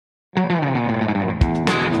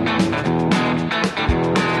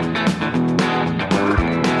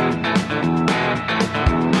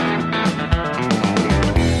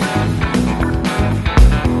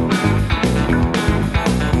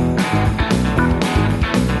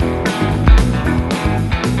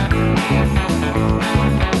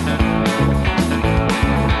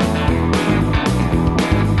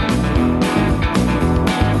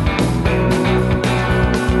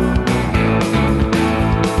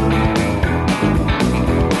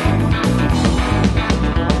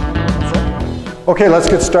Okay, let's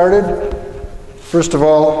get started. First of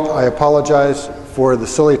all, I apologize for the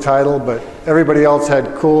silly title, but everybody else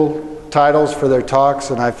had cool titles for their talks,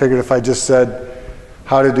 and I figured if I just said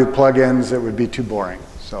how to do plugins, it would be too boring.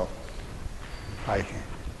 So I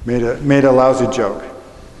made a lousy joke.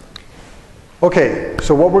 Okay,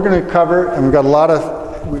 so what we're going to cover, and we've got a lot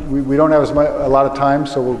of, we don't have a lot of time,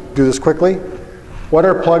 so we'll do this quickly. What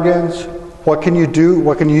are plugins? What can you do?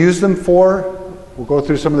 What can you use them for? We'll go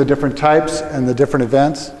through some of the different types and the different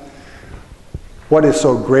events. What is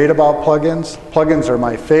so great about plugins? Plugins are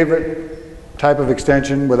my favorite type of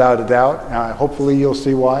extension, without a doubt. Hopefully you'll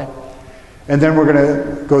see why. And then we're going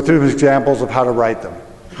to go through examples of how to write them.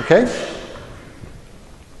 Okay?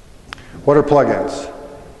 What are plugins?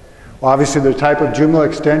 Well, obviously they're a type of Joomla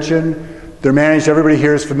extension. They're managed. Everybody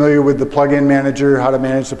here is familiar with the plugin manager, how to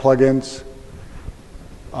manage the plugins.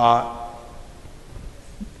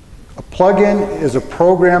 A plugin is a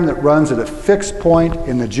program that runs at a fixed point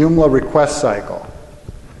in the Joomla request cycle.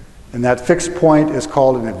 And that fixed point is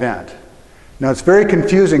called an event. Now it's very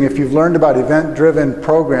confusing if you've learned about event-driven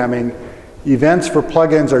programming. Events for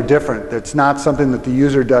plugins are different. It's not something that the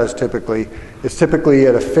user does typically. It's typically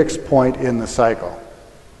at a fixed point in the cycle.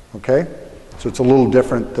 Okay? So it's a little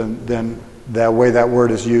different than the way that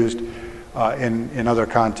word is used in other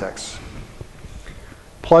contexts.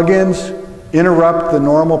 Plugins interrupt the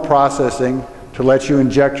normal processing to let you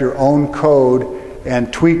inject your own code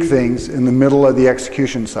and tweak things in the middle of the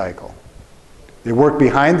execution cycle. They work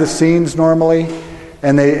behind the scenes normally,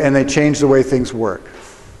 and they change the way things work.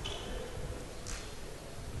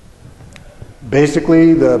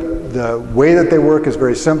 Basically, the way that they work is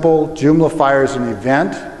very simple. Joomla fires an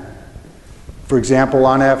event, for example,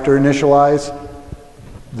 on after initialize.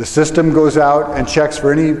 The system goes out and checks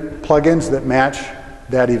for any plugins that match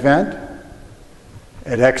that event.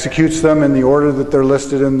 It executes them in the order that they're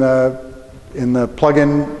listed in the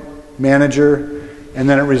plugin manager, and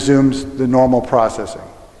then it resumes the normal processing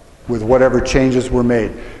with whatever changes were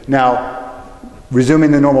made. Now, resuming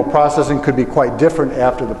the normal processing could be quite different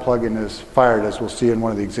after the plugin is fired, as we'll see in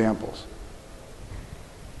one of the examples.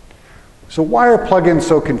 So why are plugins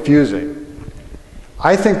so confusing?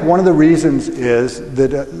 I think one of the reasons is that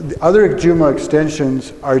the other Joomla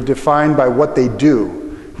extensions are defined by what they do.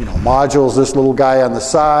 You know, modules, this little guy on the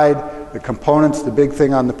side, the components, the big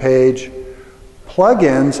thing on the page.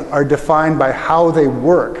 Plugins are defined by how they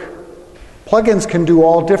work. Plugins can do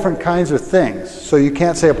all different kinds of things. So you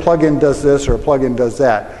can't say a plugin does this or a plugin does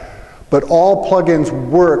that. But all plugins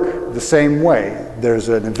work the same way. There's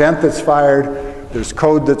an event that's fired, there's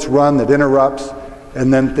code that's run that interrupts,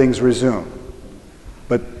 and then things resume.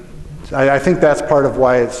 But I think that's part of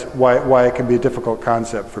why it can be a difficult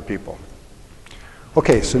concept for people.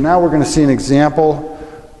 Okay, so now we're going to see an example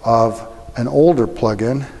of an older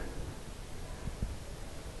plugin.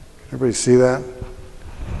 Everybody see that?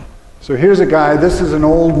 So here's a guy. This is an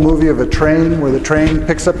old movie of a train where the train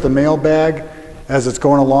picks up the mailbag as it's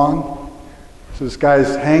going along. So this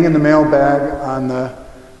guy's hanging the mailbag on the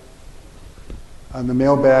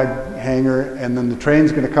mailbag hanger, and then the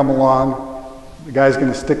train's going to come along. The guy's going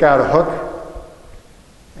to stick out a hook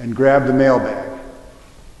and grab the mailbag.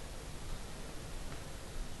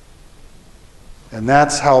 And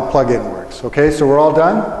that's how a plugin works. Okay, so we're all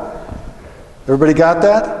done? Everybody got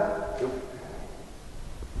that?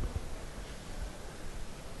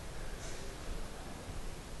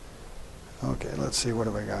 Okay, let's see, what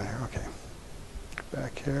have I got here? Okay,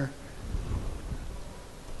 back here.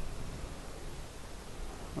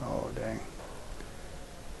 Oh, dang.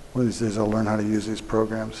 One of these days I'll learn how to use these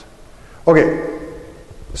programs. Okay,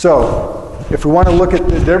 so if we want to look at,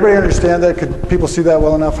 did everybody understand that? Could people see that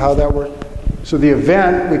well enough, how that worked? So the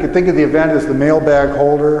event, we could think of the event as the mailbag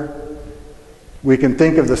holder. We can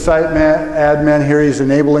think of the site admin here. He's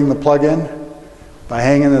enabling the plugin by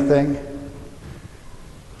hanging the thing.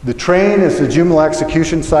 The train is the Joomla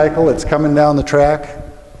execution cycle. It's coming down the track.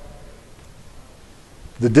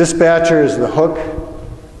 The dispatcher is the hook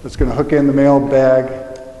that's going to hook in the mailbag.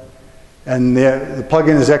 And the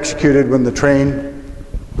plugin is executed when the train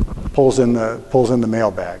pulls in the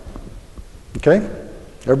mailbag. Okay?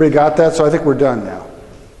 Everybody got that? So I think we're done now,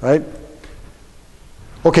 right?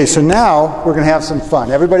 Okay, so now we're going to have some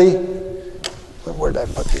fun. Everybody, where did I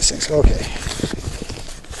put these things? Okay.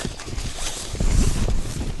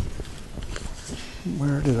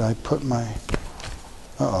 Where did I put my,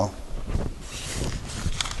 uh-oh.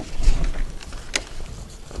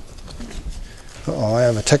 Uh-oh, I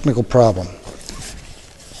have a technical problem.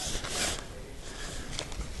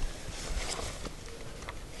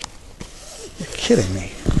 You're kidding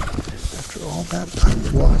me. After all that,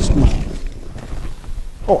 I've lost my...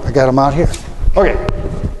 Oh, I got them out here. Okay.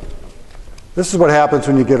 This is what happens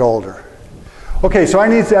when you get older. Okay, so I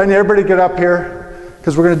need everybody to get up here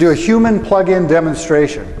because we're going to do a human plug-in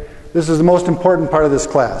demonstration. This is the most important part of this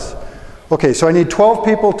class. Okay, so I need 12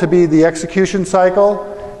 people to be the execution cycle,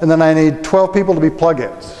 and then I need 12 people to be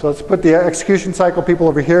plugins. So let's put the execution cycle people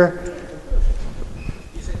over here.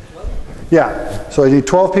 Yeah, so I need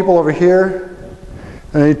 12 people over here,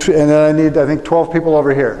 and then I need, I think, 12 people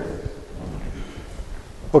over here.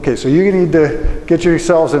 Okay, so you need to get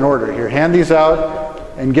yourselves in order here. Hand these out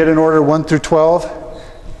and get in order 1 through 12.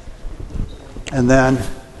 And then,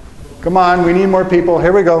 come on, we need more people.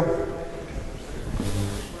 Here we go.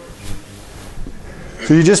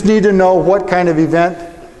 So you just need to know what kind of event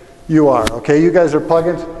you are. Okay, you guys are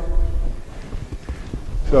plugins?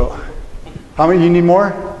 So, how many, you need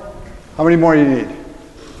more? How many more you need?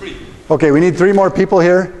 3. Okay, we need 3 more people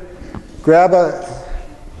here. Grab a...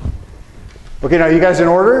 Okay, now you guys in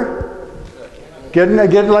order? Get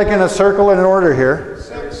like in a circle in an order here.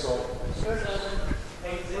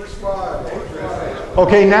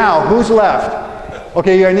 Okay, now, who's left?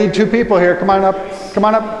 Okay, I need 2 people here. Come on up. Come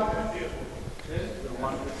on up.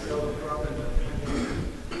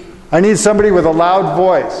 I need somebody with a loud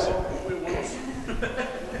voice.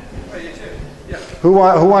 Who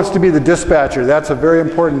wants to be the dispatcher? That's a very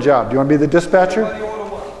important job. Do you want to be the dispatcher?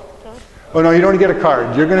 Oh no, you don't get a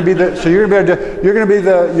card. You're going to be the you're going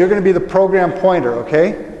to be the program pointer,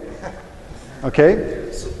 okay? Okay?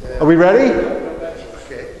 Are we ready?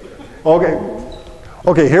 Okay.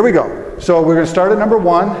 Okay, here we go. So we're going to start at number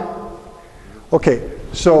 1. Okay.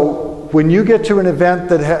 So when you get to an event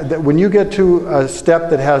when you get to a step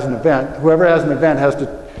that has an event, whoever has an event has to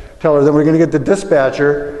tell her that we're going to get the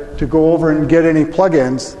dispatcher to go over and get any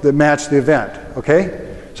plugins that match the event.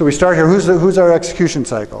 Okay? So we start here. Who's our execution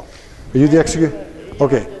cycle? Are you the execution?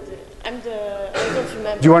 Okay. I don't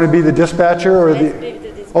remember. Do you want to be the dispatcher or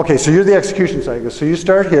the? Okay, so you're the execution cycle. So you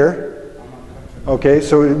start here. Okay,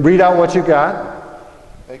 so read out what you got.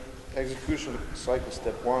 Execution cycle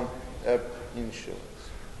step 1, app initialize.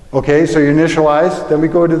 Okay, so you initialize. Then we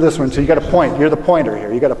go to this one. So you got a point. You're the pointer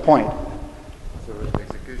here. You got a point. So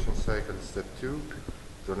execution cycle step 2,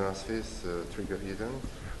 donor space trigger event.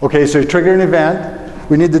 Okay, so you trigger an event.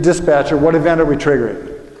 We need the dispatcher. What event are we triggering?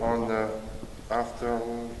 On after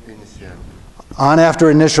initial. On after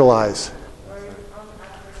initialize.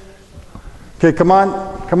 Okay, come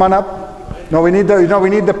on up. No, we need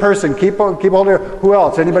the person. Keep holding. Who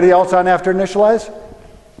else? Anybody else on after initialize?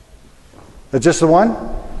 That's just the one?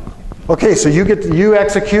 Okay, so you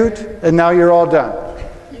execute, and now you're all done.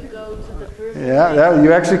 You go to the first. Yeah,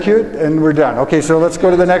 you execute, and we're done. Okay, so let's go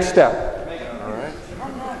to the next step. All right.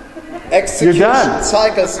 Execution You're done.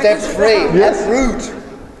 cycle step 3, Yes. app root.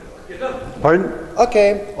 Pardon?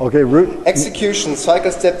 Okay. Okay, root. Execution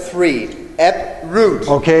cycle step 3, app root.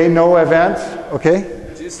 Okay, no events. Okay.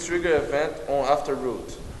 This trigger event on after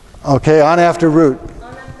root. Okay, on after root.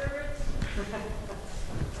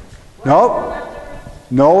 Nope.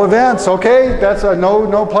 No events. Okay, that's a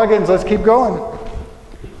no plugins. Let's keep going.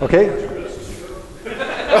 Okay.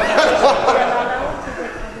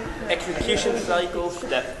 Execution cycle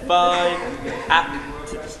step 5, app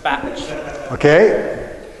dispatch. Okay.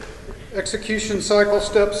 Execution cycle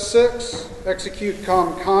step 6, execute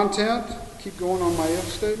content. Keep going on my if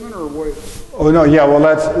statement or wait? Oh no, yeah, well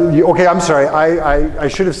that's, okay, I'm sorry. I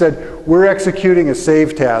should have said we're executing a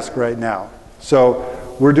save task right now.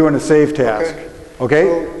 So we're doing a save task.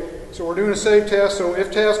 Okay? So we're doing a save task. So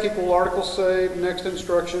if task equal article save, next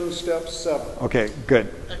instruction, step 7. Okay,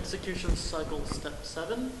 good. Execution cycle step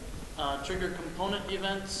 7, trigger component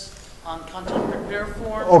events on content prepare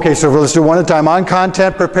form. Okay, so let's do one at a time. On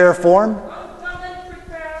content prepare form.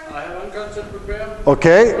 I have on content prepare.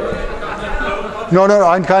 Okay. No,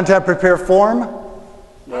 on content prepare form.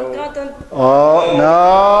 On content. Oh,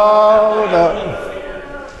 no.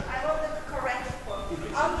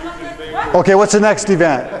 Okay, what's the next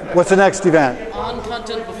event? What's the next event? On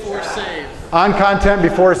content before save. On content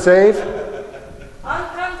before save? On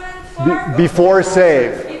content Before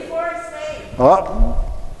save. Before save. Oh.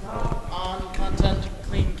 On content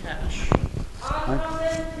clean cache. On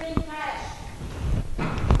content clean cache.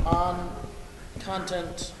 On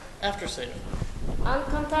content after save. On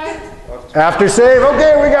content. After save.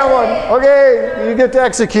 Okay, we got one. Okay, you get to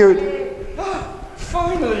execute.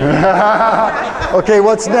 Finally. Okay,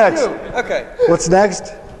 what's next? Okay. What's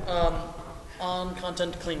next? On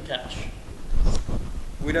content clean cache.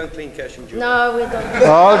 We don't clean cache in June. No, we don't.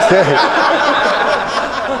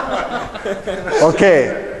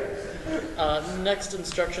 Okay. Next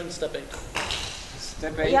instruction, step 8.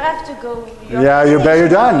 Step 8. You have to go. Yeah, you're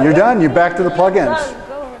done. You're done. You're back to the plugins.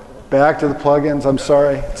 Go. Back to the plugins. I'm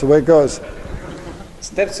sorry. It's the way it goes.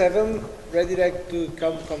 Step 7, redirect to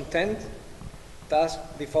count content. Task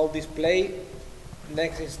default display.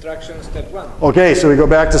 Next instruction, step 1. Okay, so we go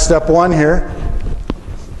back to step 1 here.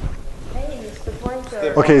 Hey, Mr.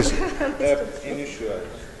 Pointer. Okay. Step initialize.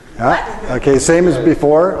 Yeah. Okay, same as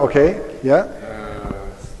before. Okay. Yeah.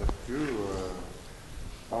 Step 2,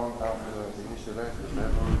 on after initialize the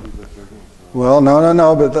level with the plugin. So Well,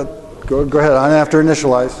 no, but go ahead. On after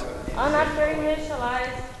initialize. On after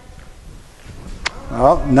initialize.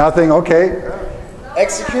 Oh, nothing. Okay.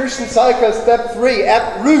 Execution cycle step 3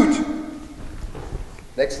 at root.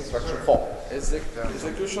 Next instruction 4.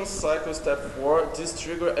 Execution cycle step 4. This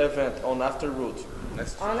trigger event on after root.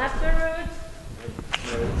 On after root.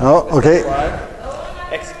 Oh, okay.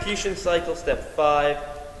 Execution cycle step 5.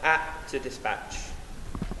 App to dispatch.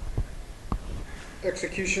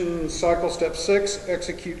 Execution cycle step 6,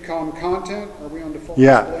 execute com content. Are we on default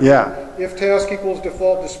Yeah, display? yeah. If task equals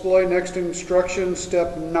default display, next instruction,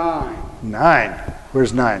 step 9. 9.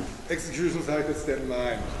 Where's 9? Execution cycle step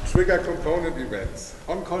 9. Trigger component events.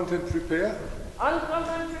 On content prepare. On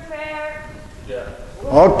content prepare.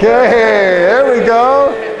 Okay, there we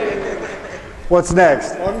go. What's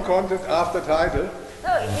next? On content after title.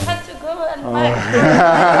 No, you have to go and back.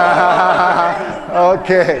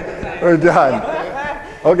 Okay, we're done.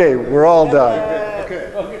 Okay, we're all done.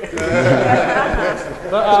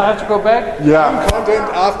 I have to go back? Yeah. On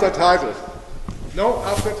content after title. No,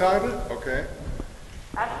 after title? Okay.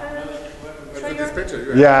 After That's the trigger. dispatcher.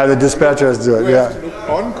 You Yeah, the dispatcher has to do have it. Yeah. to look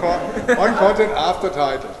on content after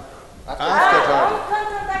title. After title. On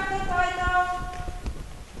content after title.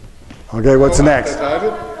 Okay, what's No, next? After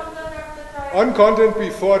title. On content after title. On content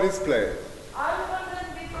before display. On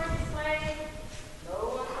content before display. No,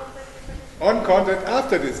 on content before display. On content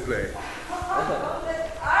after display. On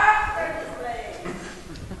content after display.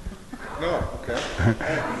 No, okay.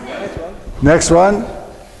 Next one?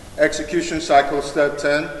 execution cycle step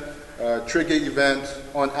 10, trigger event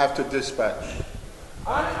on after dispatch.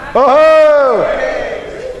 Oh!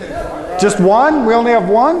 Just one? We only have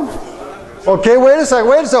one? Okay, wait a second.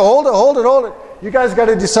 Hold it. You guys got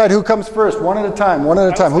to decide who comes first, one at a time.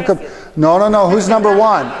 Who comes? No. Who's number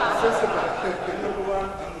 1?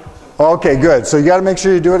 Okay, good. So you got to make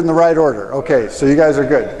sure you do it in the right order. Okay, so you guys are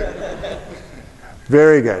good.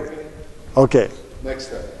 Very good. Okay. Next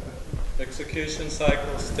step. Execution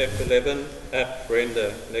cycle step 11, app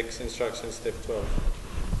render. Next instruction step 12.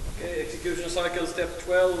 Okay, execution cycle step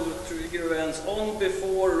 12, trigger events on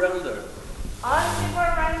before render. On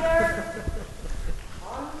before render.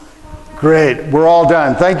 Great. We're all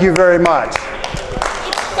done. Thank you very much.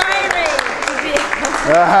 It's tiring to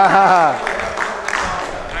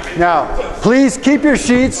be. Now, please keep your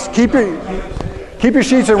sheets. Keep your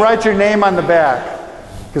sheets and write your name on the back,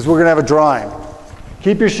 because we're going to have a drawing.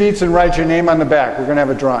 Keep your sheets and write your name on the back. We're going to have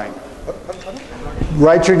a drawing.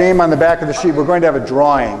 Write your name on the back of the sheet. We're going to have a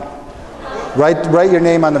drawing. Write your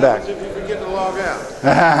name on the back. If you forget to log out.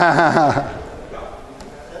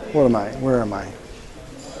 What am I? Where am I?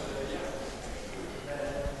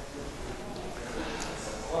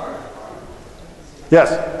 Yes.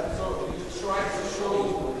 So you try to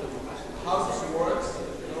show how this works.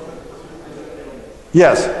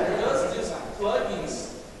 Yes. Does these plugins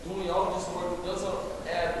doing all this work doesn't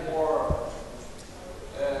add more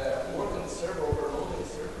work on the server, overloading the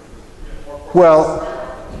server? Well,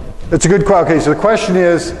 it's a good question. Okay, so the question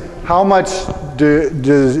is, how much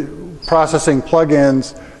does processing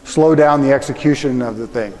plugins slow down the execution of the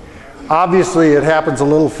thing? Obviously, it happens a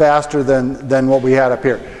little faster than what we had up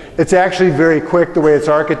here. It's actually very quick the way it's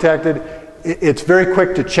architected. It's very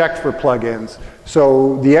quick to check for plugins.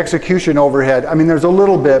 So the execution overhead, I mean, there's a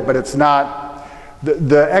little bit, but it's not,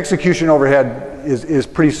 the execution overhead is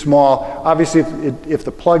pretty small. Obviously, if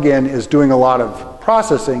the plugin is doing a lot of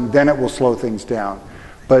processing, then it will slow things down.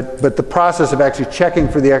 But the process of actually checking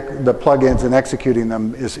for the plugins and executing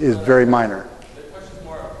them is very minor. The question is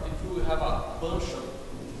more, if you have a bunch of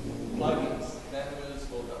plugins, then it will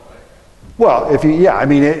slow down, right? Well,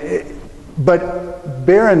 but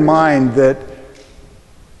bear in mind that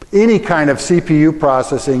any kind of CPU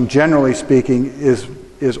processing, generally speaking,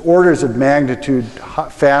 is orders of magnitude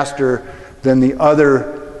faster than the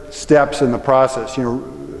other steps in the process.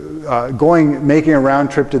 Making a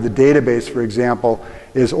round trip to the database, for example,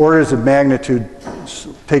 is orders of magnitude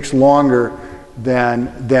takes longer than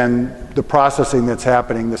the processing that's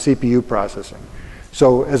happening, the CPU processing.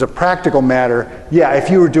 So as a practical matter, yeah, if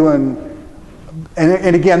you were doing,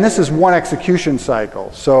 and again, this is one execution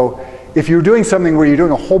cycle. So if you're doing something where you're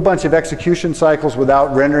doing a whole bunch of execution cycles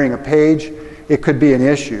without rendering a page, it could be an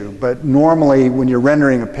issue. But normally when you're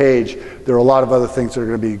rendering a page, there are a lot of other things that are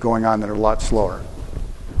going to be going on that are a lot slower.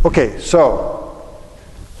 Okay, so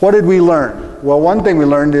what did we learn? Well, one thing we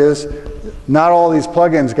learned is not all these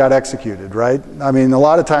plugins got executed, right? I mean, a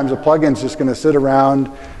lot of times a plugin's just going to sit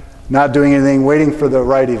around not doing anything, waiting for the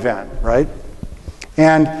right event, right?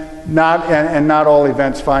 And not all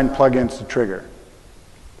events find plugins to trigger.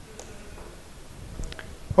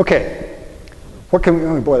 Okay, what can we,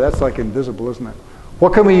 oh boy, that's like invisible, isn't it?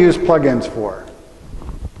 What can we use plugins for?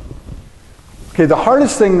 Okay, the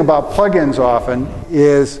hardest thing about plugins often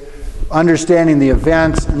is understanding the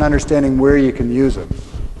events and understanding where you can use them.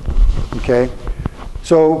 Okay,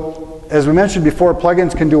 so as we mentioned before,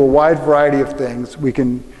 plugins can do a wide variety of things. We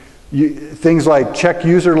can things like check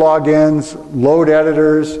user logins, load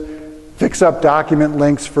editors, fix up document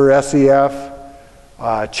links for SEF,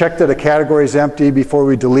 check that a category is empty before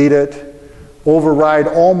we delete it, override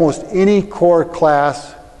almost any core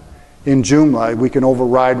class in Joomla we can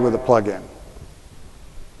override with a plugin.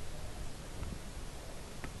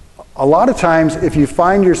 A lot of times if you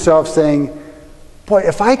find yourself saying, boy,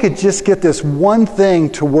 if I could just get this one thing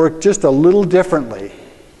to work just a little differently,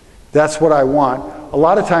 that's what I want. A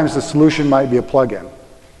lot of times the solution might be a plugin.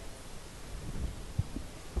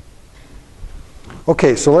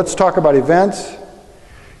 Okay, so let's talk about events.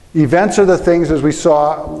 Events are the things, as we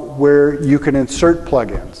saw, where you can insert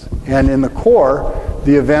plugins. And in the core,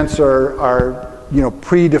 the events are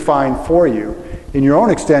predefined for you. In your own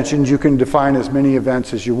extensions, you can define as many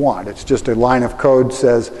events as you want. It's just a line of code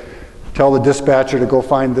says, tell the dispatcher to go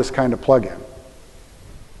find this kind of plugin.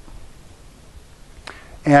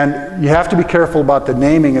 And you have to be careful about the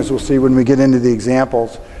naming, as we'll see when we get into the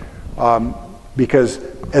examples, because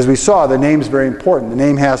as we saw, the name's very important. The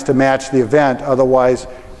name has to match the event, otherwise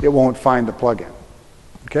it won't find the plugin.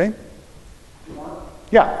 Okay?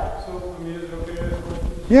 Yeah. So, I mean, is it okay to ask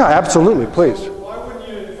questions? Yeah, absolutely, please. So why wouldn't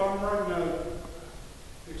you, if I'm writing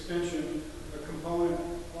an extension, a component,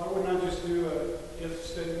 why wouldn't I just do an if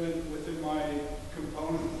statement within my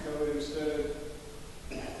component code instead of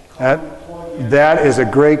calling a plugin? That is a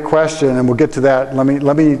great question, and we'll get to that.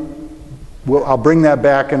 I'll bring that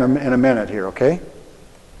back in a minute here, okay?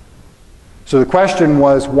 So the question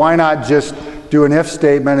was, why not just do an if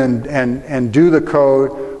statement and do the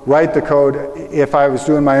code, write the code? If I was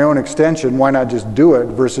doing my own extension, why not just do it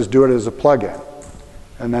versus do it as a plugin?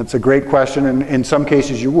 And that's a great question, and in some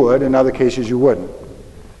cases you would, in other cases you wouldn't.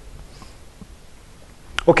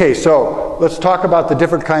 Okay, so let's talk about the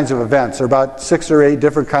different kinds of events. There are about 6 or 8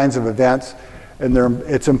 different kinds of events, and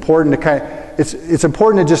it's important to it's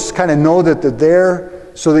important to just kind of know that they're there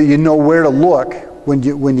so that you know where to look when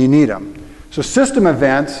you need them. So system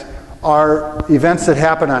events are events that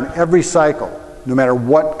happen on every cycle, no matter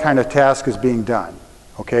what kind of task is being done.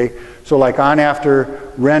 Okay, so like on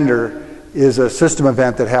after render is a system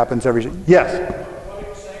event that happens every. Yes. What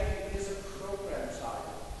exactly is a program cycle?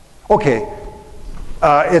 Okay.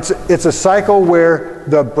 It's a cycle where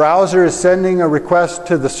the browser is sending a request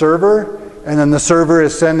to the server, and then the server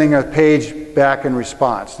is sending a page back in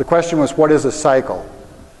response. The question was, what is a cycle?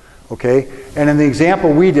 Okay, and in the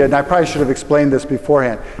example we did, and I probably should have explained this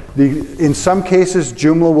beforehand, in some cases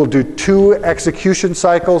Joomla will do 2 execution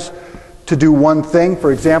cycles to do one thing.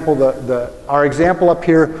 For example, our example up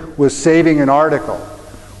here was saving an article.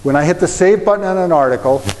 When I hit the save button on an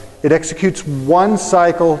article, it executes one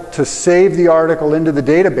cycle to save the article into the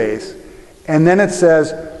database, and then it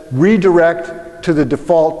says redirect to the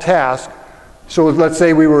default task. So let's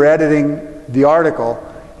say we were editing the article,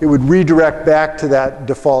 it would redirect back to that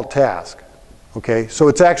default task. Okay, so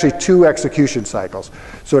it's actually 2 execution cycles.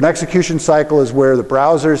 So an execution cycle is where the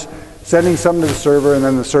browser's sending something to the server and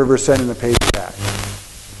then the server's sending the page back.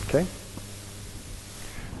 Okay?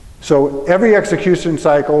 So every execution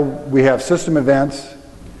cycle, we have system events.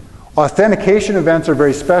 Authentication events are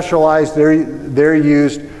very specialized. They're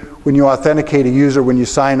used when you authenticate a user when you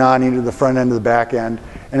sign on either the front end or the back end.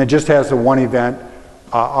 And it just has the one event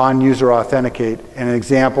on user authenticate. And an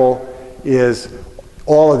example is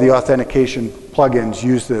all of the authentication plugins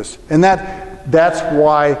use this. And that's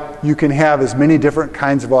why you can have as many different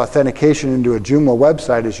kinds of authentication into a Joomla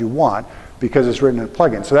website as you want, because it's written in a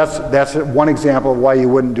plugin. So that's one example of why you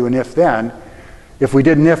wouldn't do an if-then. If we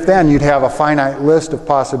did an if-then, you'd have a finite list of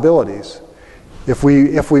possibilities. If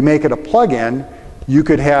we make it a plugin, you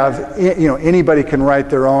could have, anybody can write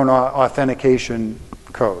their own authentication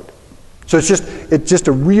code. So it's just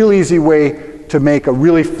a real easy way to make a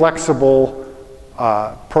really flexible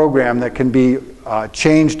program that can be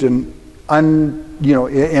changed in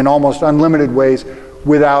almost unlimited ways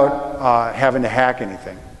without having to hack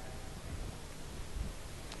anything.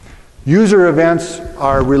 User events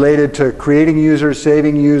are related to creating users,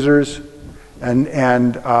 saving users, and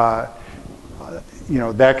you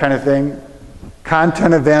know, that kind of thing.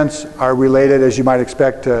 Content events are related, as you might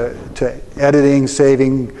expect, to editing,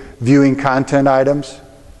 saving, viewing content items.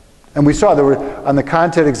 And we saw there were, on the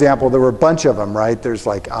content example, there were a bunch of them, right? There's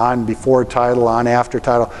like on before title, on after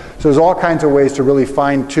title. So there's all kinds of ways to really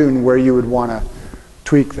fine tune where you would want to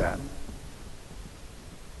tweak that.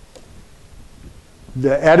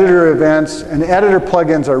 The editor events and editor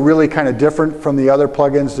plugins are really kind of different from the other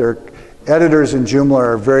plugins. Editors in Joomla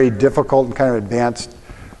are a very difficult and kind of advanced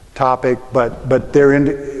topic, but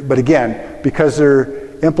again, because they're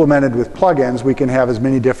implemented with plugins, we can have as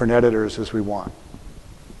many different editors as we want.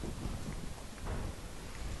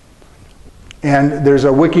 And there's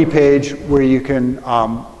a wiki page where you can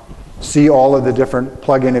see all of the different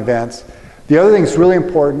plugin events. The other thing that's really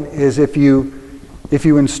important is if you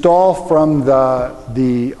install from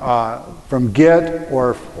from Git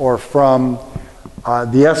or from the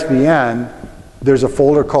SVN, there's a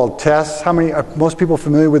folder called tests. How many are most people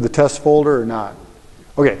familiar with the test folder or not?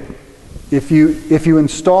 Okay, if you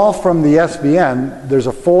install from the SVN, there's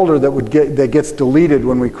a folder that gets deleted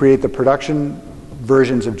when we create the production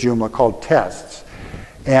versions of Joomla called tests,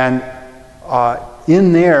 and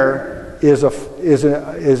in there is a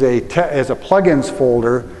plugins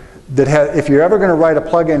folder that has, if you're ever going to write a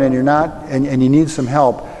plugin and you're not and you need some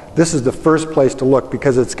help, this is the first place to look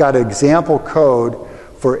because it's got example code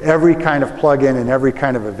for every kind of plugin and every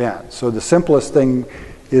kind of event. So the simplest thing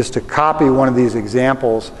is to copy one of these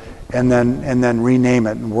examples and then rename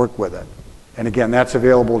it and work with it. And again, that's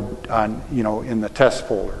available on, you know, in the test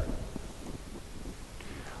folder.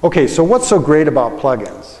 Okay, so what's so great about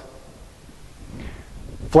plugins?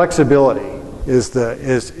 Flexibility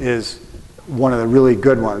is one of the really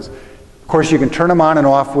good ones. Of course, you can turn them on and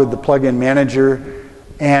off with the plugin manager,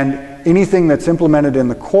 and anything that's implemented in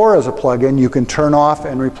the core as a plugin, you can turn off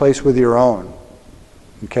and replace with your own.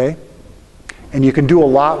 Okay? And you can do a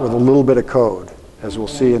lot with a little bit of code, as we'll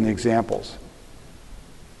see in the examples.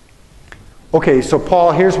 Okay, so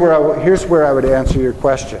Paul, here's where I would answer your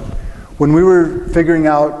question. When we were figuring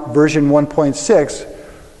out version 1.6,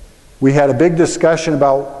 we had a big discussion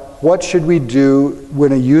about what should we do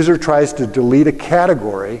when a user tries to delete a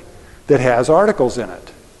category that has articles in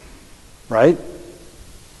it, right?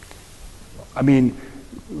 I mean,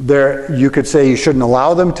 you could say you shouldn't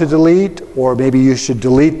allow them to delete, or maybe you should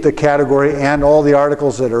delete the category and all the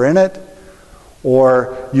articles that are in it,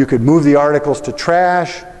 or you could move the articles to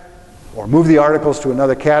trash, or move the articles to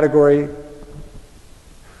another category.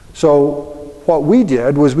 So what we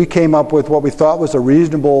did was we came up with what we thought was a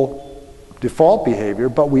reasonable default behavior,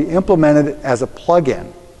 but we implemented it as a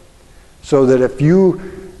plugin, so that if you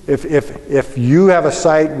have a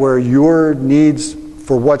site where your needs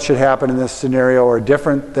for what should happen in this scenario are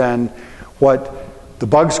different than what the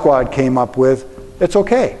bug squad came up with, it's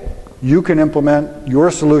okay. You can implement your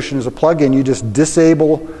solution as a plugin. You just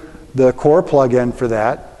disable the core plugin for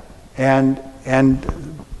that and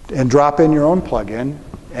drop in your own plugin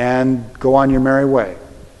and go on your merry way.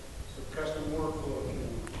 So custom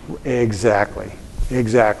workflow. Exactly.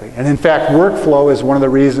 And in fact, workflow is one of the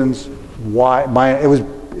reasons why it was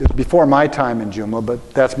before my time in Joomla,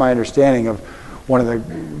 but that's my understanding of one of the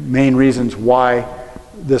main reasons why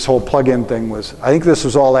this whole plugin thing was. I think this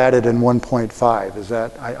was all added in 1.5. Is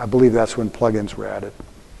that? I believe that's when plugins were added.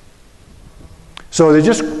 So they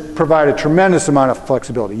just provide a tremendous amount of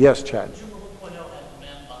flexibility. Yes, Chad. Joomla 1.0 had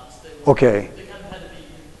command bots. Okay. They kind of had to be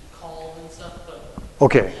called and stuff, but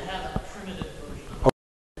Okay. they had a primitive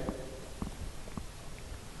version.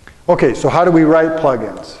 Okay, so how do we write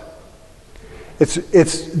plugins?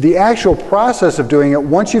 It's the actual process of doing it.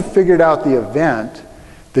 Once you've figured out the event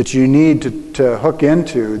that you need to hook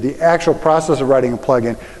into, the actual process of writing a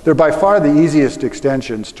plugin, they're by far the easiest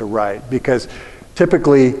extensions to write, because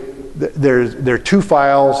typically there are two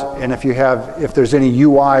files, and if there's any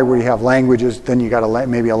UI where you have languages, then you got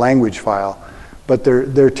maybe a language file. But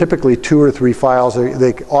they're typically 2 or 3 files.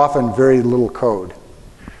 They often very little code.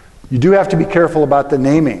 You do have to be careful about the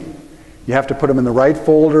naming. You have to put them in the right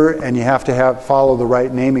folder, and you have to follow the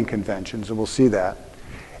right naming conventions, and we'll see that.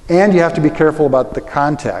 And you have to be careful about the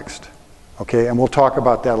context, okay? And we'll talk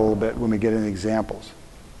about that a little bit when we get into examples.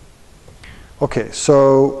 Okay,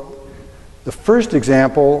 so the first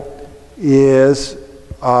example is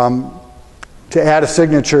to add a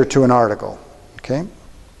signature to an article, okay?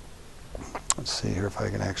 Let's see here if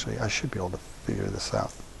I can I should be able to figure this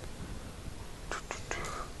out.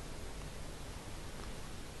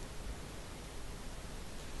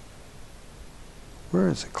 Where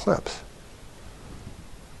is Eclipse?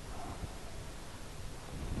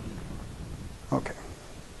 Okay.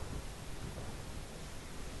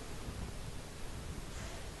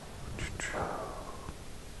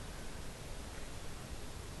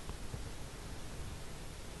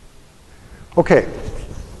 Okay.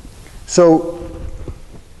 So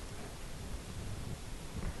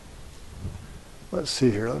let's see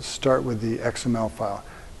here. Let's start with the XML file.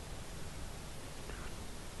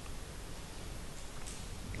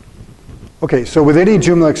 Okay, so with any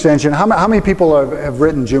Joomla extension, how many people have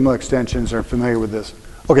written Joomla extensions or are familiar with this?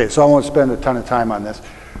 Okay, so I won't spend a ton of time on this.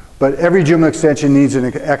 But every Joomla extension needs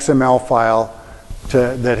an XML file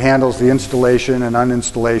that handles the installation and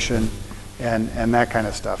uninstallation and that kind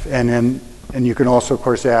of stuff. And you can also, of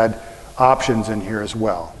course, add options in here as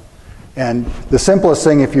well. And the simplest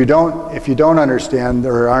thing, if you don't understand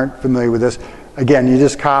or aren't familiar with this, again, you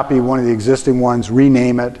just copy one of the existing ones,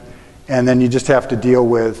 rename it, and then you just have to deal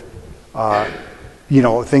with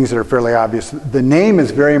things that are fairly obvious. The name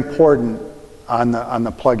is very important on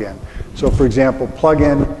the plugin. So, for example,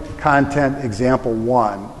 plugin content example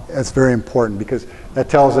 1. That's very important because that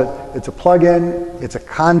tells it it's a plugin, it's a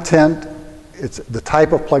content, it's the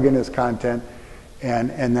type of plugin is content,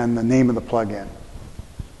 and then the name of the plugin.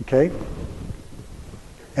 Okay?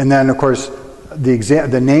 And then, of course,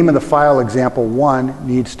 the name of the file example 1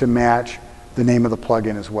 needs to match the name of the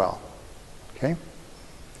plugin as well. Okay?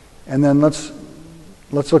 And then let's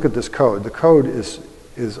look at this code. The code is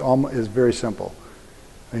very simple.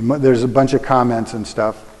 I mean, there's a bunch of comments and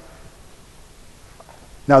stuff.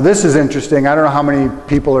 Now this is interesting. I don't know how many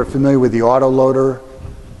people are familiar with the autoloader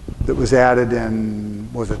that was added in,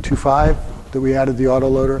 was it 2.5 that we added the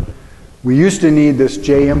autoloader? We used to need this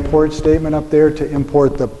jimport statement up there to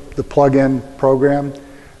import the plugin program,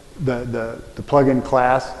 the plugin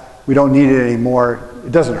class. We don't need it anymore.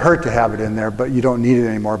 It doesn't hurt to have it in there, but you don't need it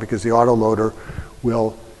anymore because the autoloader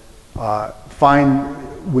will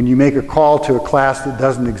find, when you make a call to a class that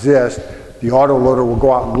doesn't exist, the autoloader will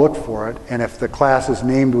go out and look for it, and if the class is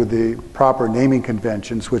named with the proper naming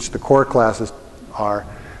conventions, which the core classes are,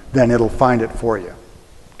 then it'll find it for you.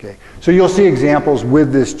 Okay. So you'll see examples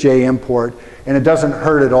with this jimport, and it doesn't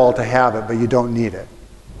hurt at all to have it, but you don't need it.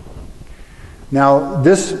 Now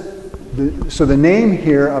so the name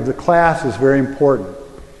here of the class is very important.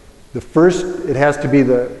 The first, it has to be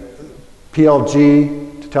the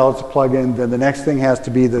PLG to tell it's a plugin, then the next thing has to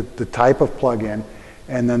be the type of plugin,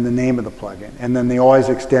 and then the name of the plugin. And then they always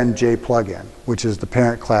extend JPlugin, which is the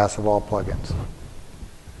parent class of all plugins.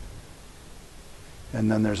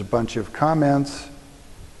 And then there's a bunch of comments,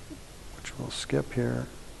 which we'll skip here.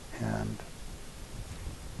 And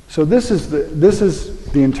so this is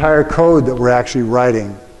the entire code that we're actually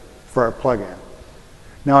writing for our plugin.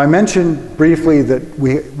 Now I mentioned briefly that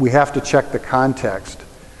we have to check the context.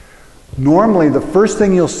 Normally the first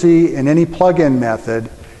thing you'll see in any plugin method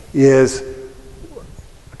is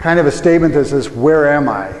kind of a statement that says, where am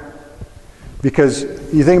I? Because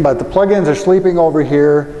you think about it, the plugins are sleeping over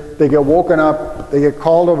here, they get woken up, they get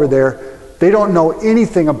called over there. They don't know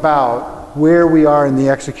anything about where we are in the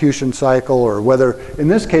execution cycle, or whether, in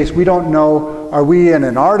this case, we don't know, are we in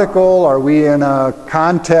an article, are we in a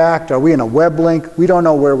contact, are we in a web link? We don't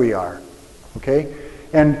know where we are, okay?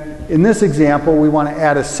 And in this example, we want to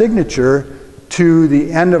add a signature to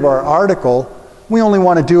the end of our article. We only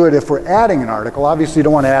want to do it if we're adding an article. Obviously, you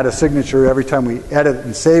don't want to add a signature every time we edit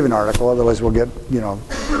and save an article, otherwise we'll get,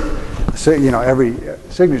 every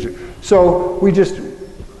signature. So we just,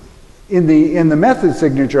 in the method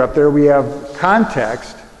signature up there, we have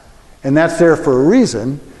context, and that's there for a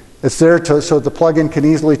reason. It's there so the plugin can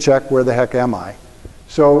easily check where the heck am I.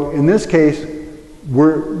 So in this case,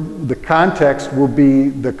 the context will be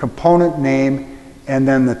the component name and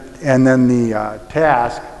then the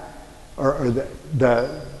task, or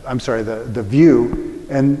the view,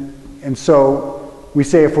 and so we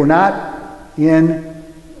say if we're not in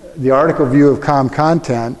the article view of com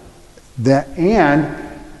content, and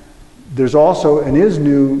there's also an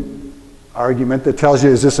isNew argument that tells you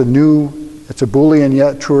is this a new, it's a Boolean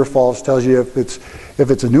yet true or false, tells you if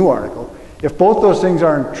it's a new article. If both those things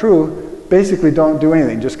aren't true, basically don't do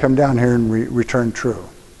anything, just come down here and return true,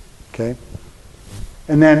 okay?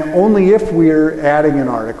 And then only if we're adding an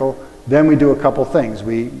article, then we do a couple things.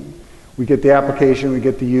 We get the application, we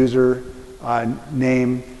get the user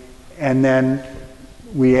name, and then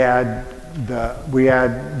we add the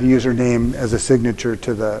username as a signature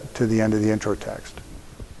to the end of the intro text.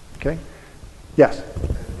 Okay? Yes.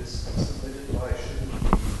 This submitted by shouldn't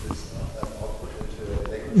be this output into a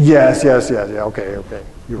negative. Yes. Yeah. Okay.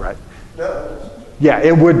 You're right. No. Yeah,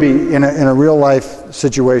 it would be in a real life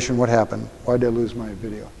situation. What happened? Why did I lose my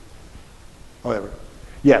video? Oh, there we go.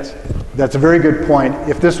 Yes, that's a very good point.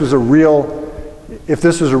 If this was a real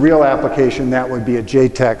application, that would be a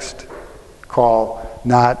JText call,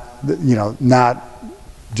 not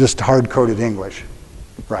just hard-coded English,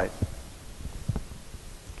 right?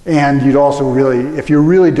 And you'd also really, if you're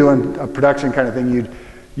really doing a production kind of thing,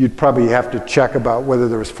 you'd probably have to check about whether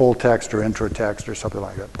there was full text or intro text or something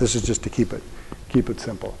like that. This is just to keep it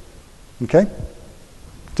simple. Okay?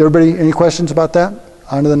 Does everybody, any questions about that?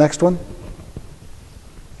 On to the next one.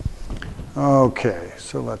 Okay,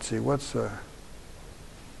 so let's see,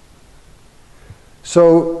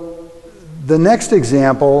 so the next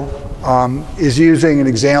example is using an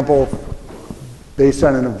example based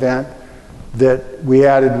on an event that we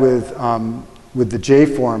added with the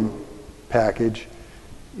JForm package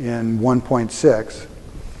in 1.6.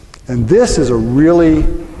 And this is a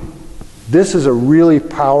really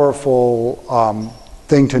powerful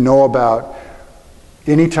thing to know about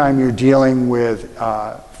anytime you're dealing with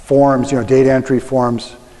forms, data entry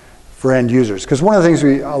forms for end users. Because one of the things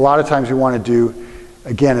a lot of times we want to do,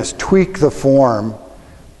 again, is tweak the form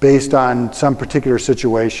based on some particular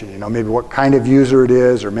situation. Maybe what kind of user it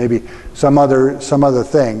is, or maybe some other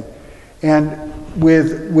thing. And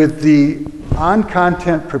with the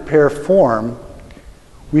on-content prepare form,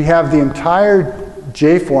 we have the entire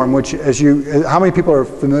JForm, which how many people are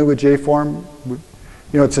familiar with JForm?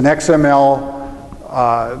 It's an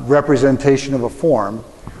XML representation of a form.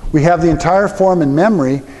 We have the entire form in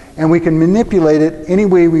memory, and we can manipulate it any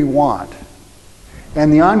way we want.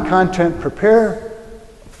 And the on-content prepare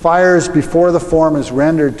fires before the form is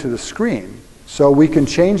rendered to the screen. So we can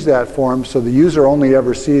change that form so the user only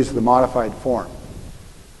ever sees the modified form.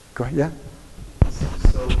 Go ahead, yeah?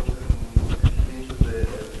 So, into the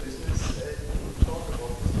business talk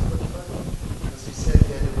about this, because you said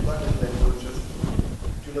that the plugin languages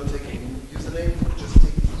do not take a username, just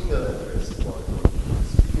take the email address.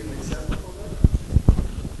 Could you give an example for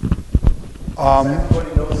that?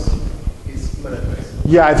 Everybody knows his email address.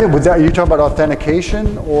 Yeah, I think are you talking about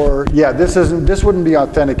authentication, or this wouldn't be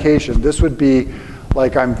authentication. This would be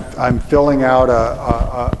like I'm filling out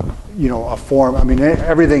a form. I mean,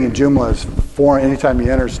 everything in Joomla is form. Anytime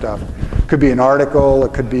you enter stuff, it could be an article,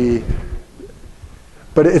 it could be,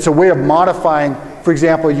 but it's a way of modifying. For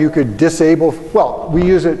example, you could disable. Well, we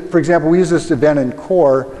use it. For example, we use this event in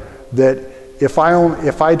core that if I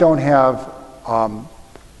don't have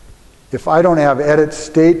edit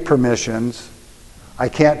state permissions, I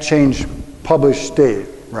can't change publish state,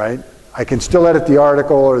 right? I can still edit the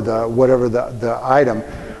article or the whatever the item,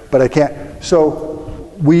 but I can't. So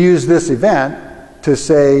we use this event to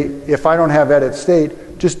say, if I don't have edit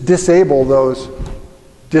state, just disable those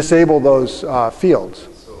fields.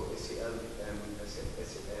 So SEL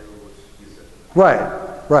would use it.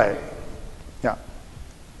 Right. Yeah.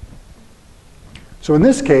 So in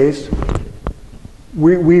this case,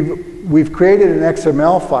 we've created an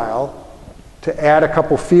XML file to add a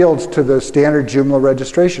couple fields to the standard Joomla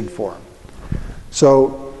registration form.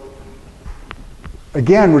 So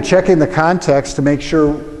again, we're checking the context to make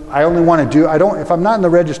sure I only want to do, if I'm not in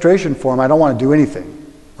the registration form, I don't want to do anything,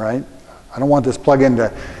 right? I don't want this plugin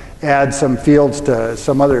to add some fields to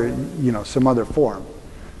some other form.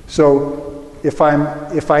 So if I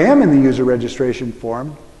am in the user registration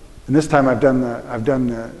form, and this time I've done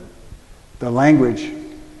the language,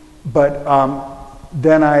 but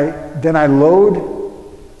then I load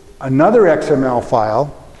another XML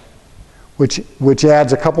file, which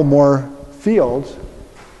adds a couple more fields,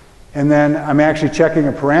 and then I'm actually checking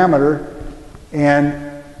a parameter,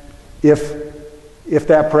 and if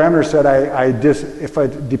that parameter said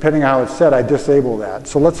depending on how it's set, I disable that.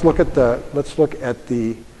 So let's look at the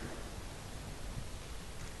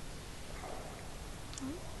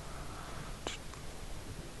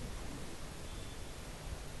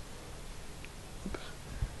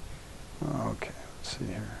okay, let's see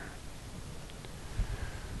here.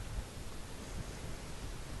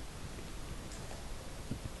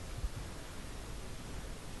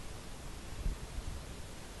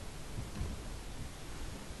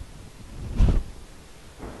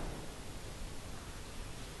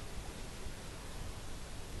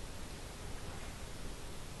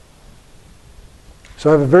 So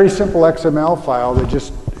I have a very simple XML file that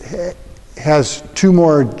just has two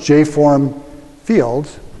more JForm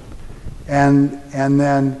fields, and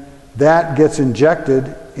then that gets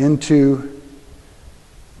injected into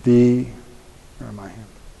the, where am I here?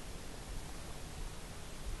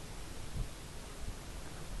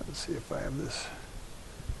 Let's see if I have this.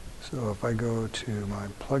 So if I go to my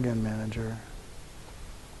plugin manager,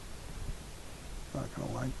 Not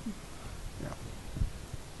gonna like. Yeah.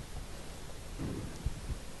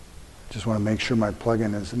 Just want to make sure my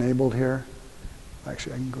plugin is enabled here.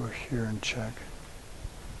 Actually, I can go here and check.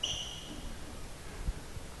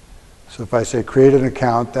 So if I say create an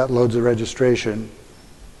account, that loads the registration.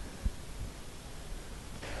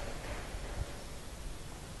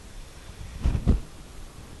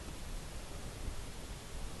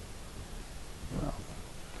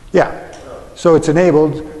 Yeah, so it's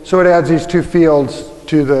enabled, so it adds these two fields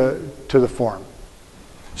to the form.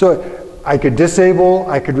 So I could disable,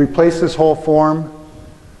 I could replace this whole form.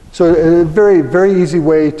 So a very, very easy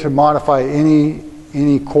way to modify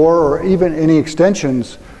any core or even any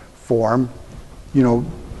extensions form, you know,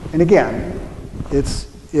 and again, it's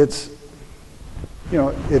you know,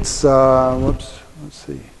 it's, whoops, let's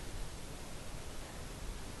see.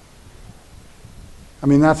 I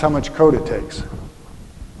mean, that's how much code it takes.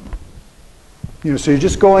 You know, so you're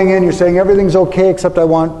just going in, you're saying everything's okay except I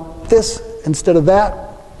want this instead of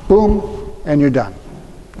that, boom, and you're done.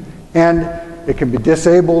 And it can be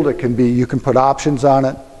disabled, it can be, you can put options on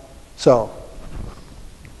it. So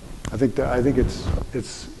I think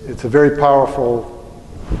it's a very powerful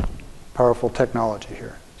technology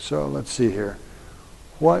here. So let's see here.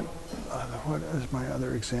 What is my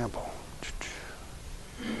other example?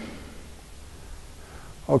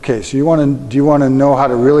 Okay, so do you want to know how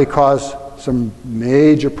to really cause some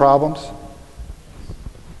major problems?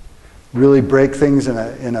 Really break things in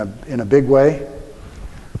a big way?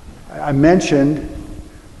 I mentioned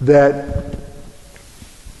that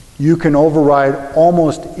you can override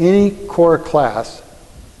almost any core class.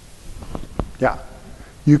 Yeah,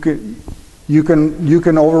 you can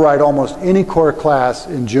override almost any core class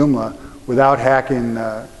in Joomla without hacking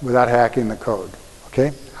the code.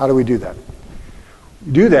 Okay, how do we do that?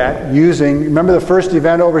 Do that using, remember the first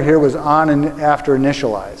event over here was on and after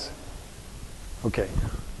initialize. Okay.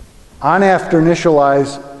 On after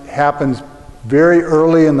initialize happens very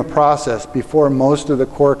early in the process before most of the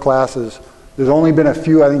core classes. There's only been a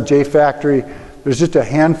few, I think JFactory, there's just a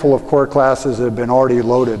handful of core classes that have been already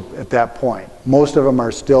loaded at that point. Most of them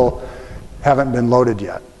are still, haven't been loaded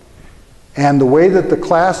yet. And the way that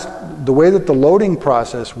the loading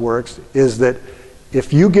process works is that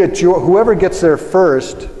if you get whoever gets there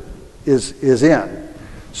first is in.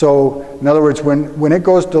 So in other words, when it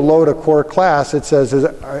goes to load a core class, it says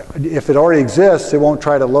if it already exists, it won't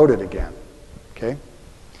try to load it again. Okay.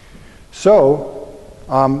 So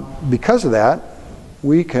because of that,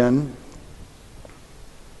 we can.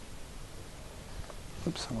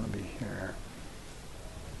 Oops, I want to be here.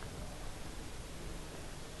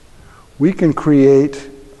 We can create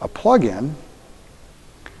a plugin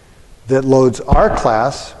that loads our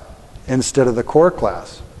class instead of the core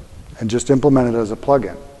class and just implement it as a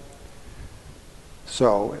plugin.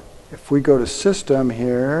 So if we go to system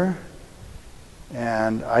here,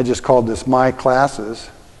 and I just called this my classes,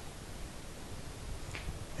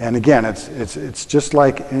 and again it's just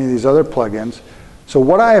like any of these other plugins. So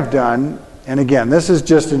what I have done, and again this is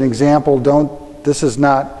just an example, this is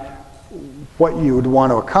not what you would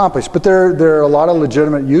want to accomplish, but there are a lot of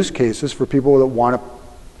legitimate use cases for people that want to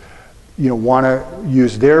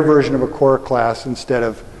use their version of a core class instead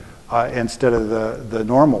of the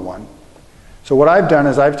normal one. So what I've done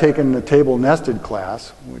is I've taken the table nested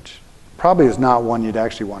class, which probably is not one you'd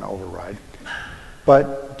actually want to override,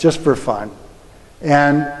 but just for fun,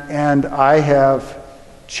 and I have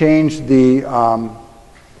changed the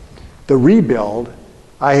rebuild.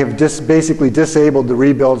 I have basically disabled the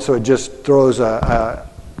rebuild, so it just throws a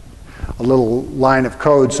little line of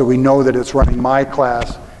code, so we know that it's running my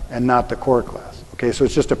class and not the core class. Okay, so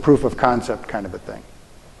it's just a proof of concept kind of a thing.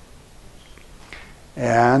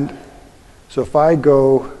 And so if I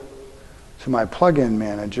go to my plugin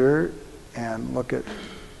manager and look at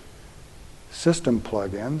system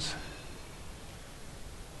plugins,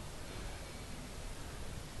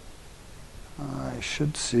 I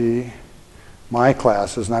should see my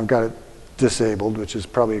classes, and I've got it disabled, which is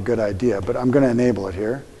probably a good idea, but I'm going to enable it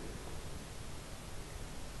here.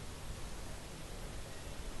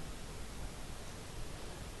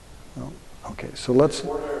 Okay, so let's.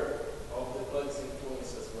 Order of the plug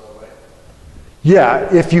influence as well, right?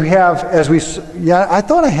 Yeah, if you have, I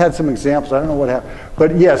thought I had some examples. I don't know what happened,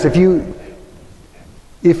 but yes, if you,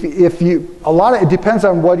 it depends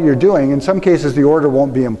on what you're doing. In some cases, the order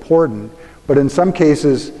won't be important, but in some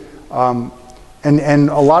cases, and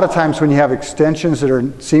a lot of times when you have extensions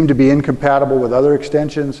that seem to be incompatible with other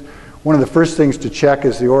extensions, one of the first things to check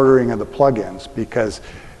is the ordering of the plugins, because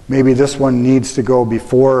maybe this one needs to go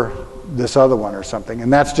before this other one or something,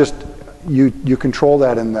 and that's just you control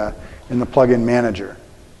that in the plugin manager.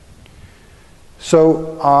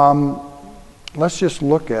 So let's just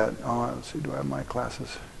look at, let's see, do I have my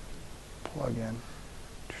classes plug in?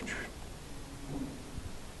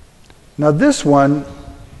 Now this one,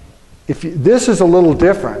 this is a little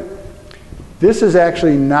different. This is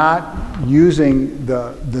actually not using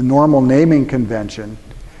the normal naming convention.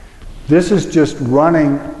 This is just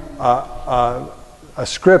running a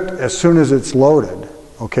script as soon as it's loaded,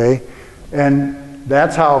 okay? And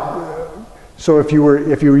that's how, so if you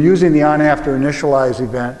were using the on-after initialize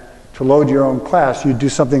event to load your own class, you'd do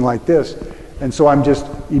something like this. And so I'm just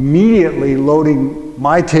immediately loading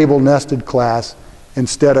my table nested class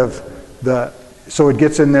instead of so it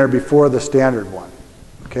gets in there before the standard one,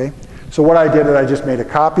 okay? So what I did is I just made a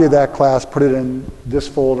copy of that class, put it in this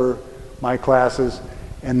folder, my classes,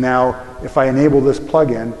 and now if I enable this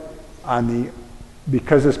plugin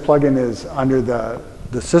because this plugin is under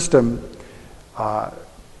the system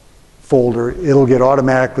folder, it'll get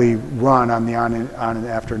automatically run on the on and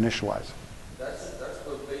after initialize. That's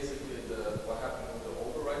what basically what happened with the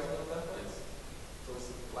overwriting of templates. So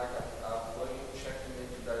it's like a plugin checking if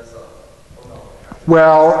you guys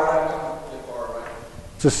Well,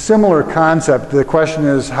 it's a similar concept. The question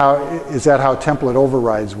is is that how template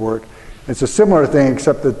overrides work? It's a similar thing,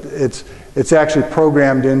 except that it's actually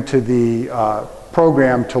programmed into the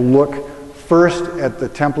program to look first at the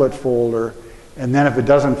template folder, and then if it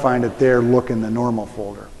doesn't find it there, look in the normal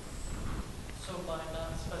folder. So by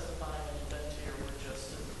not specifying an event here,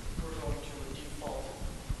 we're going to a default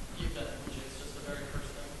event, which is just the very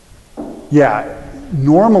first thing? Yeah,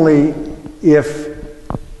 normally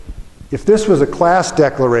if this was a class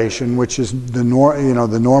declaration, which is the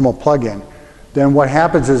normal plugin, then what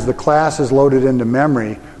happens is the class is loaded into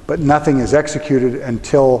memory, but nothing is executed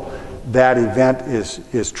until that event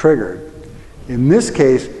is triggered. In this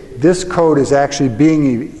case, this code is actually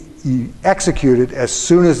being executed as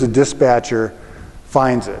soon as the dispatcher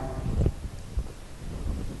finds it.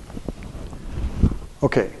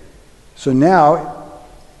 Okay, so now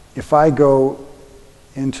if I go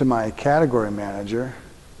into my category manager,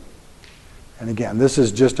 and again, this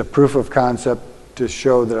is just a proof of concept to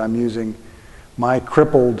show that I'm using my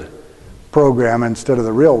crippled program instead of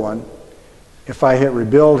the real one. If I hit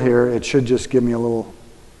rebuild here, it should just give me a little,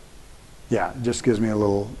 it just gives me a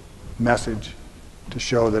little message to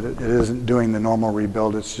show that it isn't doing the normal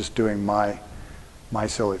rebuild, it's just doing my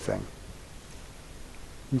silly thing.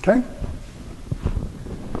 Okay?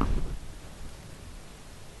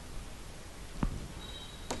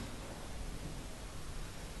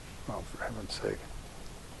 Oh, for heaven's sake.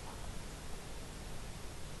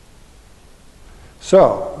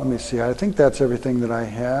 So, let me see. I think that's everything that I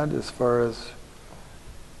had as far as...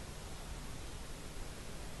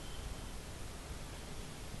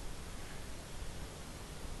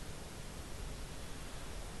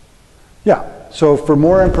 Yeah, so for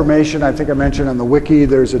more information, I think I mentioned on the wiki,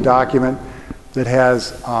 there's a document that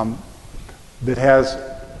has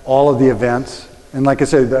all of the events. And like I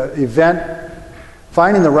said,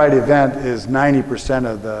 finding the right event is 90%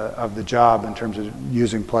 of the job in terms of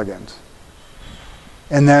using plugins.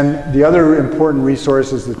 And then the other important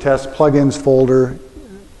resource is the test plugins folder.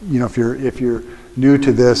 You know, if you're new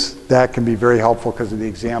to this, that can be very helpful because of the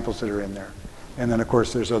examples that are in there. And then, of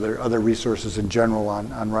course, there's other resources in general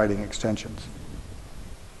on writing extensions.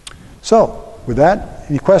 So, with that,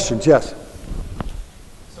 any questions? Yes?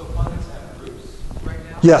 So plugins have groups right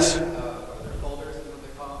now? Yes. Or they're folders is what they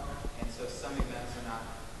call. And so some events are not.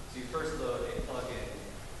 So you first load a plugin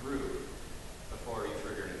group before you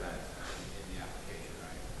trigger an event in the application,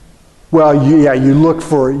 right? Well,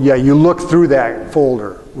 you look through that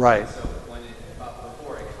folder, right? So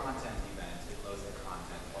before a content event, it loads the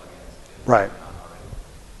content plugins. Right.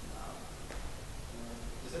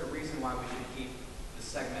 Is there a reason why we should keep the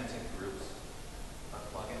segmented groups of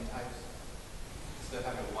plugin types instead of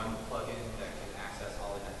having one plugin that can access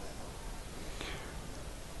all events?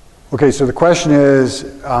 Okay, so the question is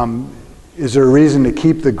there a reason to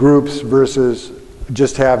keep the groups versus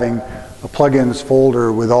just having a plugins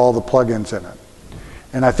folder with all the plugins in it?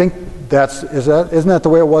 And I think isn't that the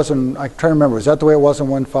way it was in, I'm trying to remember, is that the way it was in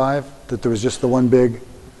 1.5? That there was just the one big?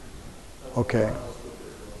 Okay.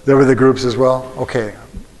 There were the groups as well? Okay.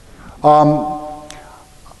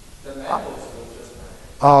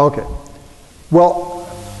 Okay. Well,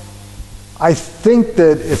 I think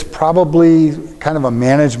that it's probably kind of a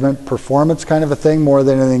management performance kind of a thing more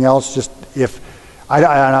than anything else. Just if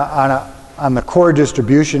on the core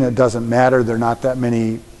distribution, it doesn't matter. They're not that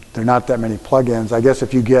many plugins. I guess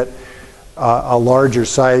if you get a larger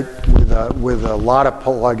site with a lot of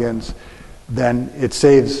plugins, then it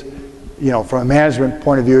saves from a management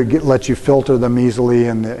point of view, it lets you filter them easily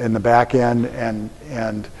in the back end,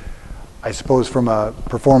 and I suppose from a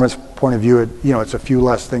performance point of view, it's a few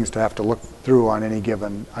less things to have to look through on any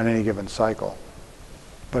given cycle.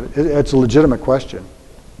 But it's a legitimate question.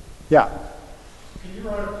 Yeah. Can you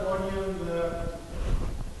write a plugin that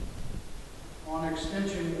on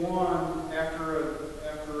extension 1, after a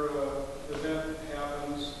event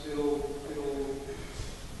happens, it'll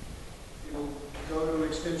go to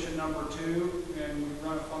extension number 2 and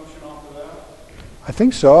run a function off of that? I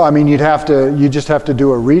think so. I mean, you just have to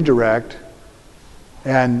do a redirect,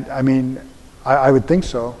 and I mean, I would think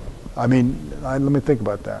so. I mean, let me think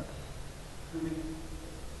about that.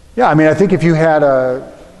 Yeah, I mean, I think if you had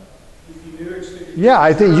a, yeah,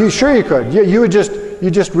 I think you could. You would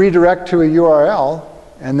just redirect to a URL,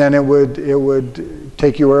 and then it would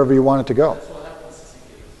take you wherever you want it to go.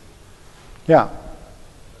 Yeah.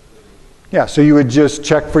 Yeah. So you would just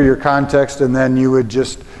check for your context, and then you would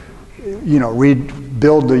just,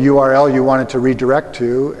 build the URL you wanted to redirect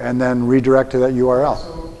to, and then redirect to that URL.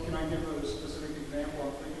 So can I give a specific example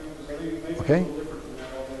I'm thinking of? Because I think it may be a Okay. little different from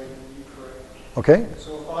that, although you correct. Okay.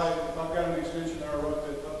 So if I've got an extension that I wrote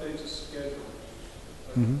that updates a schedule,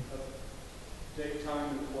 Mm-hmm. a date, time,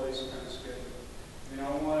 and place kind of schedule, and I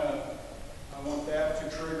want that to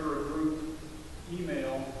trigger a group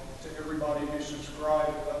email to everybody who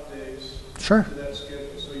subscribed updates Sure. to that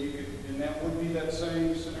schedule. So you could, and that would be that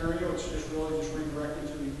same scenario. It's just really just redirecting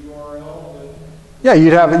to the URL. Yeah,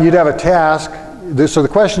 you'd have a task. So the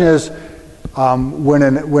question is, when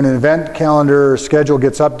an event calendar or schedule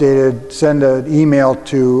gets updated, send an email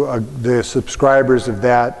to the subscribers of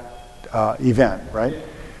that event, right?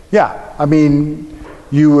 Yeah, I mean,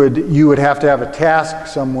 you would have to have a task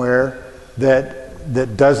somewhere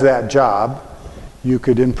that does that job. You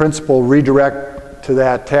could, in principle, redirect to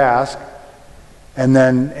that task, and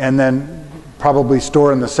then probably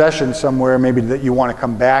store in the session somewhere, maybe that you want to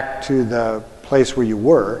come back to the place where you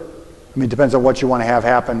were. I mean, it depends on what you want to have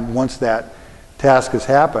happen once that task has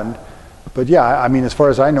happened. But yeah, I mean, as far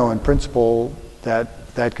as I know, in principle, that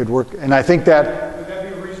could work. And I think that... Would that be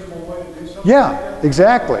a reasonable way to do something? Yeah, like that?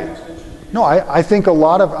 exactly. No, I think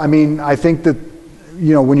I think that,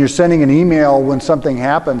 when you're sending an email when something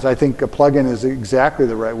happens, I think a plugin is exactly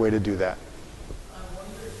the right way to do that. I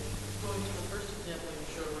wonder, going to the first example you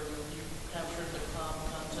showed where you captured the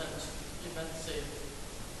content event save,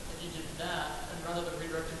 if you did that, and rather than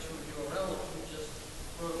redirecting to a URL, if you just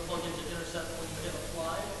wrote a plugin to intercept when you hit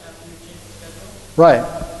apply after you change the schedule? Right.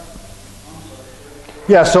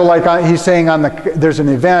 Yeah, so like he's saying there's an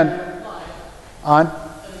event on...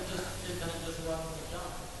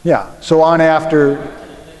 Yeah, so on after...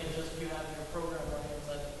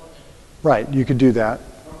 Right, you could do that.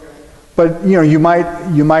 But you might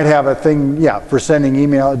have a thing, for sending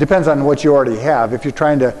email. It depends on what you already have. If you're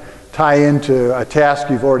trying to tie into a task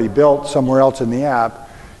you've already built somewhere else in the app,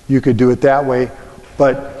 you could do it that way.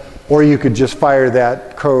 Or you could just fire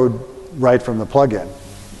that code right from the plugin,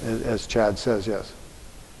 as Chad says, yes.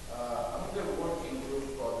 I'm the working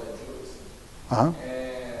group for the Jews. Uh-huh.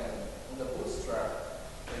 And on the bootstrap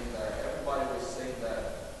thing, everybody was saying that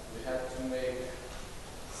we had to make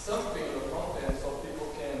something in the front end so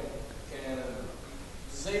people can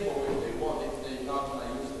disable if they want, if they're not going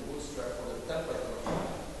to use the bootstrap for the template version.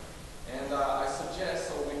 And I suggest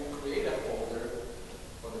so we create a folder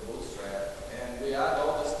for the bootstrap and we add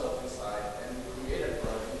all the stuff inside and we create a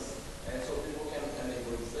plugins and so people can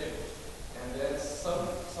enable disable. And then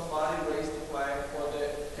somebody raised the flag for the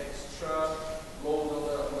extra load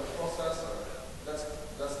on the processor. That's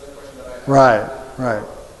the question that I have. Right.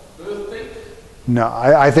 Do you think? No,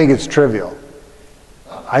 I think it's trivial.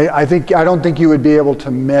 I don't think you would be able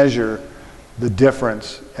to measure the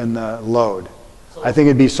difference in the load. So I think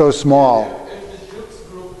it'd be so small. If the Jukes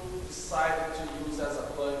group decided to use as a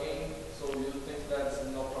plugin, so you think that's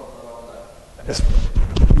no problem on that?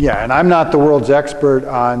 Yeah, and I'm not the world's expert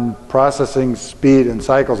on processing speed and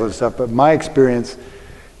cycles and stuff, but my experience,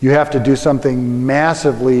 you have to do something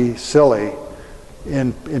massively silly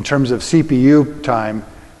in terms of CPU time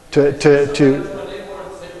to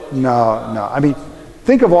no. I mean,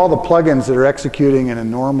 think of all the plugins that are executing in a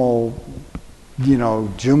normal,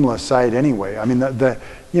 Joomla site anyway. I mean, it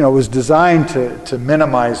was designed to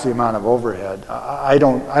minimize the amount of overhead. I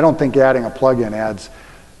don't think adding a plugin adds,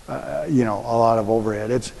 a lot of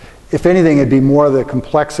overhead. If anything, it'd be more the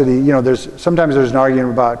complexity. Sometimes there's an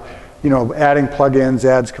argument about, adding plugins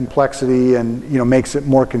adds complexity and, makes it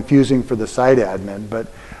more confusing for the site admin. But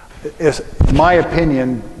in my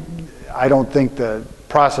opinion, I don't think the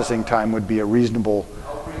processing time would be a reasonable.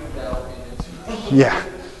 I'll bring that opinion too. Yeah.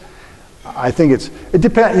 I think it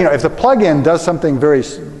depends. You know, if the plug-in does something very,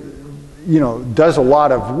 you know, does a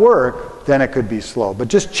lot of work, then it could be slow. But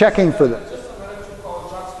just checking for the.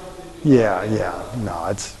 Yeah, no,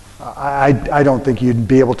 it's. I don't think you'd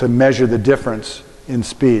be able to measure the difference in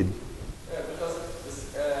speed. Yeah, because the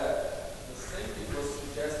same thing was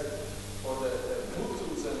suggested for the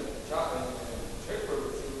Bluetooth and Jailbird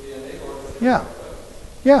to be enabled.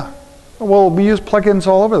 Yeah. Well, we use plugins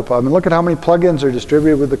all over the place. I mean, look at how many plugins are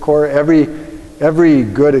distributed with the core. Every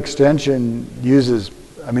good extension uses.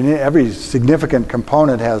 I mean, every significant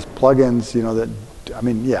component has plugins. You know that. I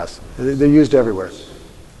mean, yes, they're used everywhere.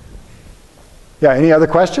 Yeah. Any other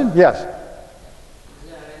question? Yes.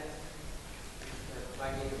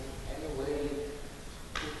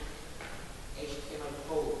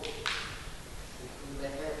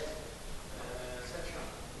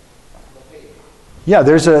 Yeah,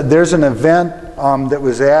 there's an event that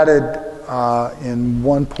was added in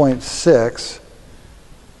 1.6.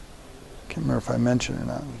 Can't remember if I mentioned it or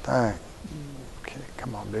not. All right. Okay,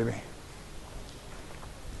 come on, baby.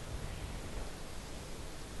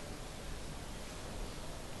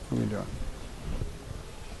 What are we doing?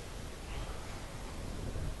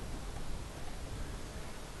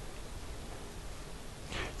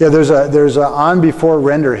 Yeah, there's a on before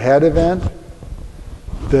render head event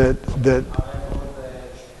that.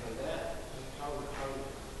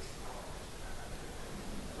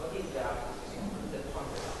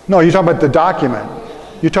 No, you're talking about the document.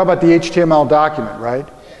 You're talking about the HTML document, right?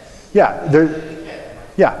 Yeah.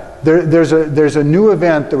 There's a new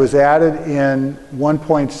event that was added in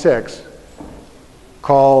 1.6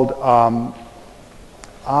 called on.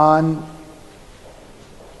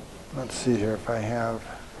 Let's see here if I have.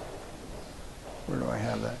 Where do I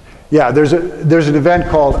have that? Yeah, there's an event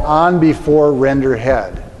called on before render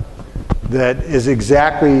head that is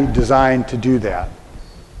exactly designed to do that.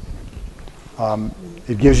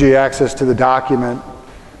 It gives you access to the document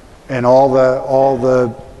and all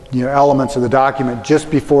the elements of the document just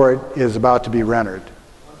before it is about to be rendered.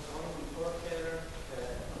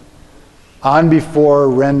 On before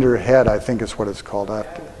render head, I think is what it's called.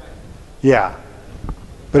 Yeah,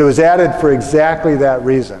 but it was added for exactly that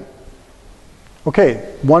reason.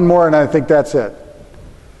 Okay, one more, and I think that's it.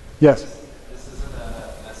 Yes.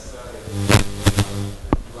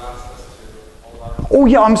 Oh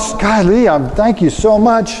yeah, thank you so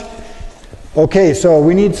much. Okay, so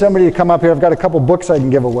we need somebody to come up here. I've got a couple books I can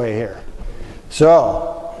give away here.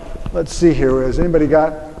 So, let's see here. Has anybody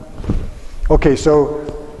got? Okay, so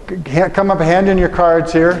come up, hand in your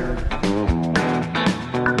cards here.